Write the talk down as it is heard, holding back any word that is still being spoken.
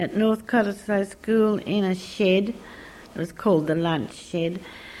at North Cottesloe School in a shed. It was called the lunch shed,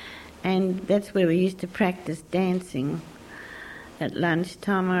 and that's where we used to practice dancing at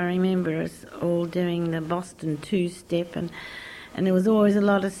lunchtime. I remember us all doing the Boston two-step, and there was always a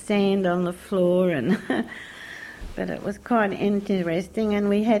lot of sand on the floor, and but it was quite interesting, and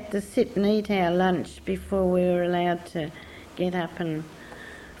we had to sit and eat our lunch before we were allowed to get up and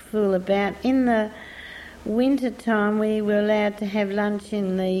fool about. In the winter time we were allowed to have lunch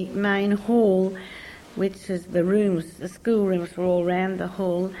in the main hall, which is the rooms, the school rooms were all round the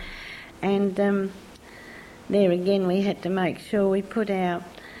hall, and there again we had to make sure we put our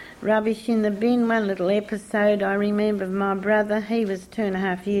rubbish in the bin. One little episode I remember of my brother, he was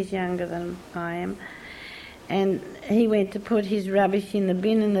 2.5 years younger than I am, and he went to put his rubbish in the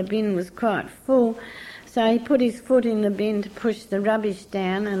bin, and the bin was quite full, so he put his foot in the bin to push the rubbish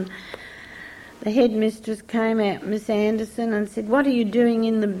down, and the headmistress came out, Miss Anderson, and said, "What are you doing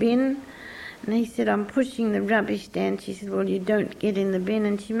in the bin?" And he said, "I'm pushing the rubbish down." She said, "Well, you don't get in the bin."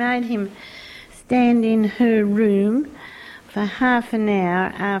 And she made him stand in her room for half an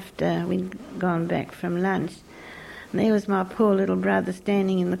hour after we'd gone back from lunch. And there was my poor little brother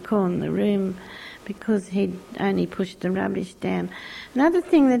standing in the corner of the room because he'd only pushed the rubbish down. Another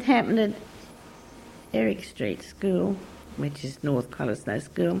thing that happened at Eric Street School, which is North Cottesloe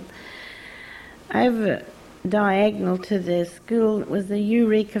School, over diagonal to the school was the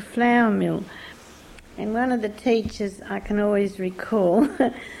Eureka flour mill. And one of the teachers I can always recall,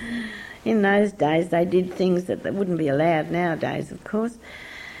 in those days they did things that wouldn't be allowed nowadays, of course.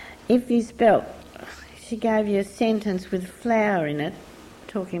 If you spelt, she gave you a sentence with flour in it,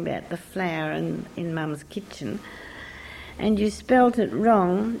 talking about the flour in Mum's kitchen, and you spelt it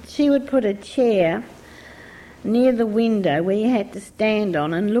wrong, she would put a chair near the window where you had to stand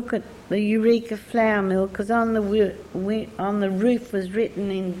on and look at the Eureka flour mill, because on the roof was written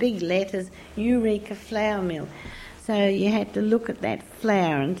in big letters, Eureka flour mill. So you had to look at that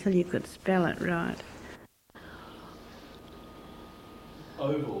flour until you could spell it right.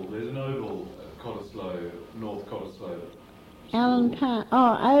 Oval, there's an oval at Cottesloe, North Cottesloe. Allen Park,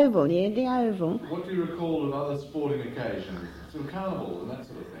 Oval, yeah, the Oval. What do you recall of other sporting occasions? Sort of carnivals and that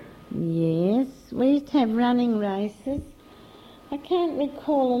sort of thing? Yes, we used to have running races. I can't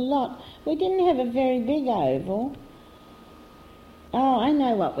recall a lot. We didn't have a very big oval. Oh, I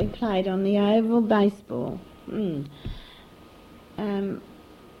know what we played on the oval, baseball. We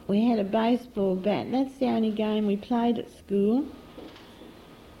had a baseball bat. That's the only game we played at school.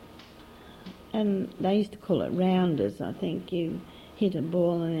 And they used to call it rounders, I think. You hit a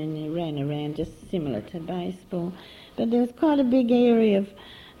ball and then you ran around, just similar to baseball. But there was quite a big area of,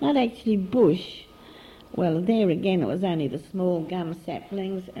 not actually bush. Well, there again it was only the small gum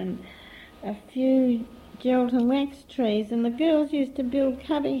saplings and a few gelt and wax trees, and the girls used to build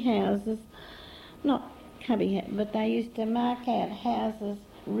cubby houses. Not cubby, but they used to mark out houses,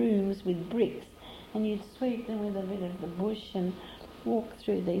 rooms with bricks, and you'd sweep them with a bit of the bush and walk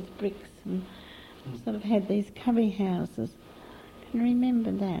through these bricks and sort of had these cubby houses. I can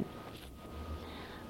remember that.